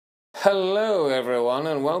Hello everyone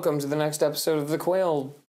and welcome to the next episode of the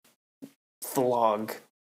Quail VLOG.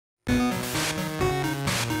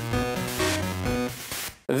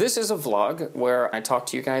 This is a vlog where I talk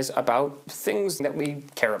to you guys about things that we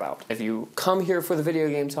care about. If you come here for the video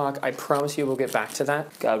game talk, I promise you we'll get back to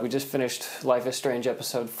that. God, we just finished Life is Strange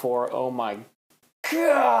episode 4. Oh my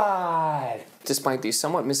God! Despite the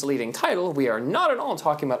somewhat misleading title, we are not at all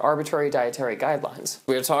talking about arbitrary dietary guidelines.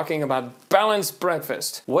 We are talking about balanced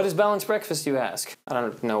breakfast. What is balanced breakfast, you ask? I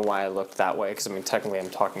don't know why I looked that way, because I mean, technically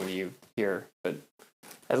I'm talking to you here, but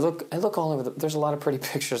I look all over there's a lot of pretty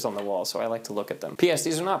pictures on the wall, so I like to look at them. P.S.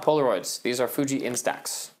 These are not Polaroids. These are Fuji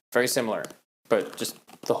Instax. Very similar, but just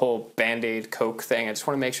the whole Band-Aid Coke thing. I just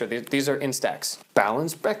want to make sure these are Instax.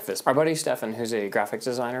 Balanced breakfast. Our buddy Stefan, who's a graphics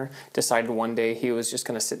designer, decided one day he was just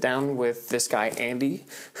going to sit down with this guy Andy,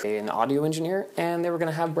 an audio engineer, and they were going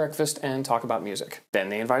to have breakfast and talk about music. Then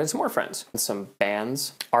they invited some more friends, some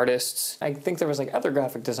bands, artists. I think there was like other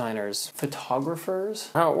graphic designers,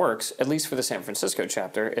 photographers. How it works, at least for the San Francisco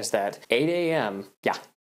chapter, is that 8 a.m. Yeah,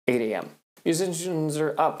 8 a.m. Musicians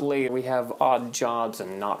are up late, we have odd jobs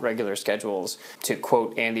and not regular schedules. To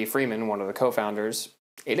quote Andy Freeman, one of the co-founders,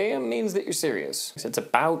 8 a.m. means that you're serious. It's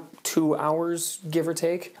about 2 hours, give or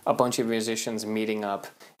take. A bunch of musicians meeting up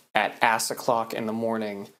at ass o'clock in the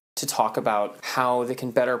morning to talk about how they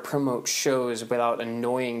can better promote shows without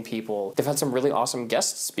annoying people. They've had some really awesome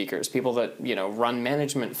guest speakers, people that, you know, run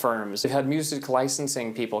management firms. They've had music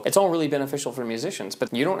licensing people. It's all really beneficial for musicians,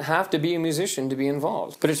 but you don't have to be a musician to be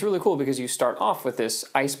involved. But it's really cool because you start off with this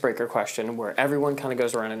icebreaker question where everyone kind of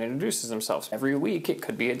goes around and introduces themselves. Every week it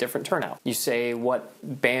could be a different turnout. You say what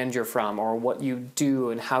band you're from or what you do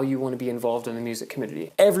and how you want to be involved in the music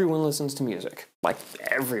community. Everyone listens to music. Like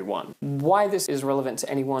everyone. Why this is relevant to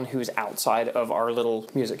anyone who's outside of our little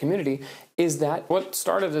music community is that what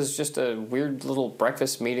started as just a weird little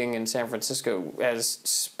breakfast meeting in San Francisco has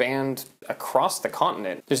spanned across the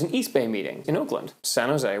continent. There's an East Bay meeting in Oakland. San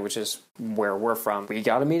Jose, which is where we're from, we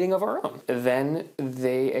got a meeting of our own. Then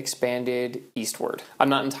they expanded eastward. I'm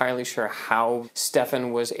not entirely sure how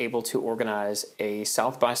Stefan was able to organize a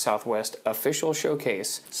South by Southwest official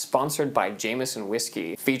showcase sponsored by Jameson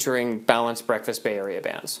Whiskey featuring balanced breakfast Bay Area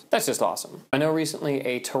bands. That's just awesome. I know recently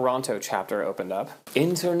a Toronto chapter opened up.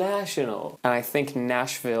 International. And I think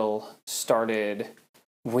Nashville started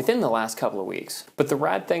within the last couple of weeks. But the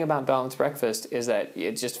rad thing about balanced breakfast is that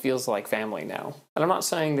it just feels like family now. And I'm not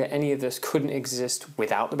saying that any of this couldn't exist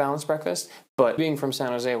without the balanced breakfast, but being from San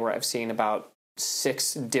Jose where I've seen about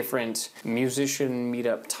 6 different musician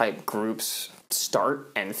meetup type groups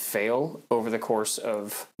start and fail over the course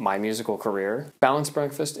of my musical career, balanced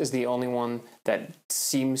breakfast is the only one that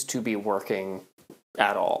seems to be working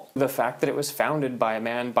at all. The fact that it was founded by a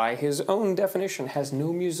man by his own definition has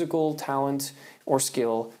no musical talent or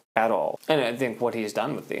skill at all. And I think what he's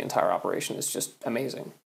done with the entire operation is just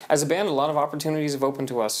amazing. As a band, a lot of opportunities have opened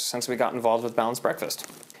to us since we got involved with Balanced Breakfast.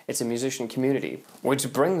 It's a musician community,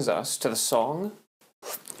 which brings us to the song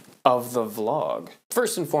of the vlog.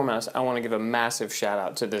 First and foremost, I want to give a massive shout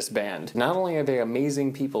out to this band. Not only are they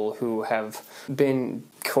amazing people who have been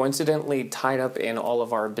coincidentally tied up in all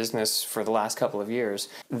of our business for the last couple of years,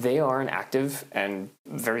 they are an active and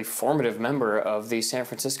very formative member of the San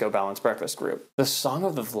Francisco Balanced Breakfast group. The song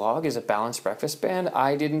of the vlog is a Balanced Breakfast band.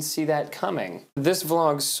 I didn't see that coming. This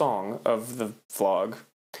vlog's song of the vlog,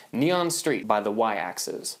 Neon Street by the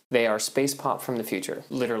Y-Axis. They are space pop from the future,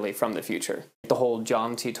 literally from the future. The whole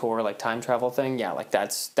John Titor like time travel thing, yeah, like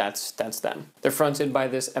that's them. They're fronted by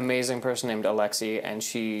this amazing person named Alexi, and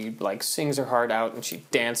she like sings her heart out and she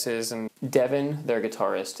dances, and Devin, their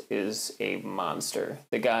guitarist, is a monster.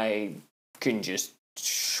 The guy can just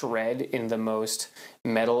shred in the most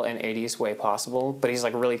metal and 80s way possible, but he's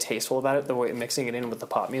like really tasteful about it, the way mixing it in with the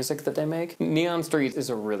pop music that they make. Neon Street is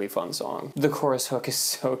a really fun song. The chorus hook is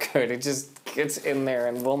so good. It just gets in there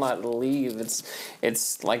and will not leave.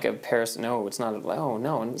 It's like a no, it's not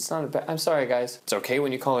it's not I'm sorry guys. It's okay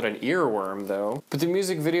when you call it an earworm though. But the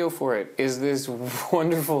music video for it is this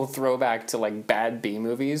wonderful throwback to like bad B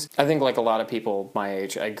movies. I think like a lot of people my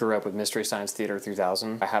age, I grew up with Mystery Science Theater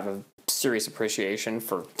 3000. I have a serious appreciation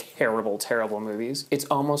for terrible movies. It's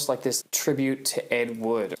almost like this tribute to Ed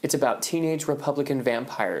Wood. It's about teenage Republican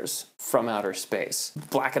vampires from outer space.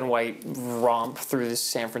 Black and white romp through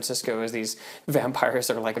San Francisco as these vampires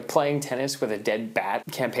are like playing tennis with a dead bat,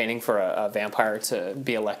 campaigning for a vampire to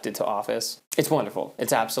be elected to office. It's wonderful.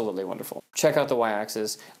 It's absolutely wonderful. Check out the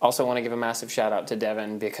Y-Axis. Also want to give a massive shout out to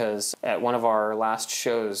Devin because at one of our last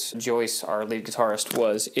shows, Joyce, our lead guitarist,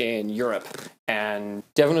 was in Europe, and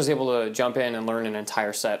Devin was able to jump in and learn an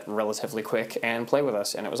entire set relatively quick and play with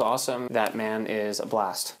us, and it was awesome. That man is a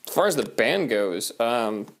blast. As far as the band goes,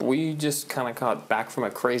 we just kind of got back from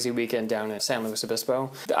a crazy weekend down in San Luis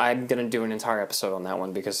Obispo. I'm going to do an entire episode on that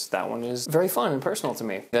one because that one is very fun and personal to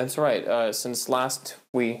me. That's right. Since last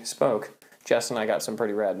we spoke, Jess and I got some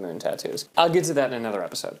pretty rad moon tattoos. I'll get to that in another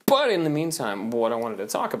episode. But in the meantime, what I wanted to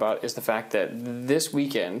talk about is the fact that this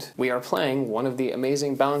weekend we are playing one of the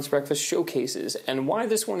amazing Balanced Breakfast showcases. And why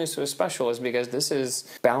this one is so special is because this is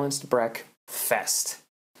Balanced Break Fest.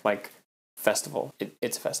 Like, festival.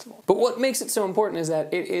 It's a festival. But what makes it so important is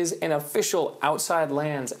that it is an official Outside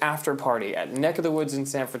Lands after party at Neck of the Woods in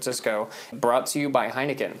San Francisco, brought to you by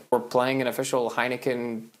Heineken. We're playing an official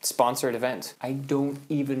Heineken sponsored event. I don't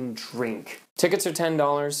even drink. Tickets are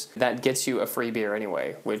 $10. That gets you a free beer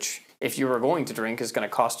anyway, which if you were going to drink is going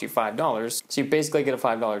to cost you $5. So you basically get a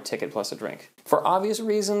 $5 ticket plus a drink. For obvious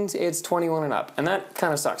reasons, it's 21 and up. And that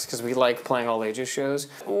kind of sucks because we like playing all ages shows.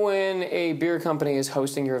 When a beer company is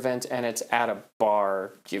hosting your event and it's at a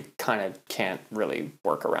bar, you kind of can't really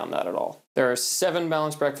work around that at all. There are 7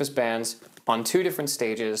 Balanced Breakfast bands on 2 different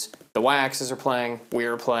stages. The Y-Axis are playing,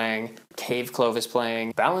 we're playing, Cave Clove is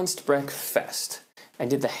playing. Balanced Break Fest. I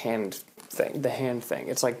did the hand thing.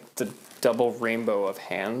 It's like the double rainbow of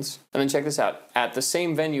hands. And then check this out. At the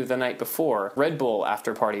same venue the night before, Red Bull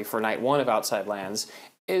after party for night 1 of Outside Lands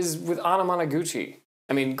is with Anamanaguchi.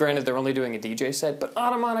 I mean, granted, they're only doing a DJ set, but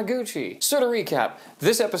Anamanaguchi. So to recap,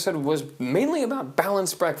 this episode was mainly about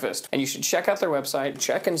Balanced Breakfast, and you should check out their website,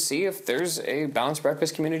 check and see if there's a Balanced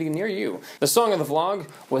Breakfast community near you. The song of the vlog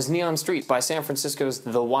was Neon Street by San Francisco's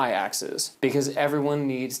The Y-Axis, because everyone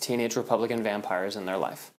needs Teenage Republican vampires in their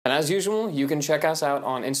life. And as usual, you can check us out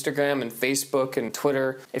on Instagram and Facebook and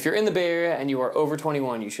Twitter. If you're in the Bay Area and you are over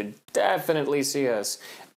 21, you should definitely see us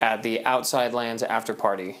at the Outside Lands after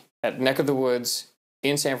party at Neck of the Woods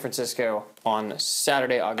in San Francisco on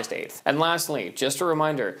Saturday, August 8th. And lastly, just a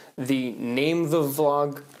reminder, the Name the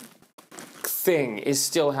Vlog thing is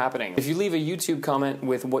still happening. If you leave a YouTube comment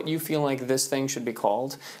with what you feel like this thing should be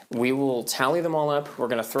called, we will tally them all up. We're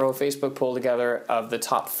going to throw a Facebook poll together of the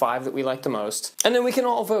top 5 that we like the most, and then we can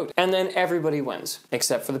all vote. And then everybody wins,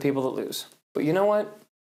 except for the people that lose. But you know what?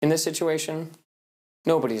 In this situation,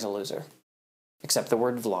 nobody's a loser, except the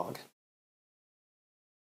word vlog.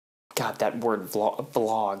 God, that word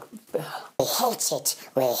vlog. We hate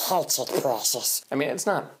it, precious. I mean, it's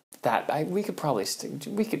not that. We could probably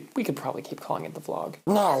keep calling it the vlog.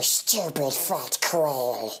 No, stupid fat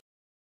quail.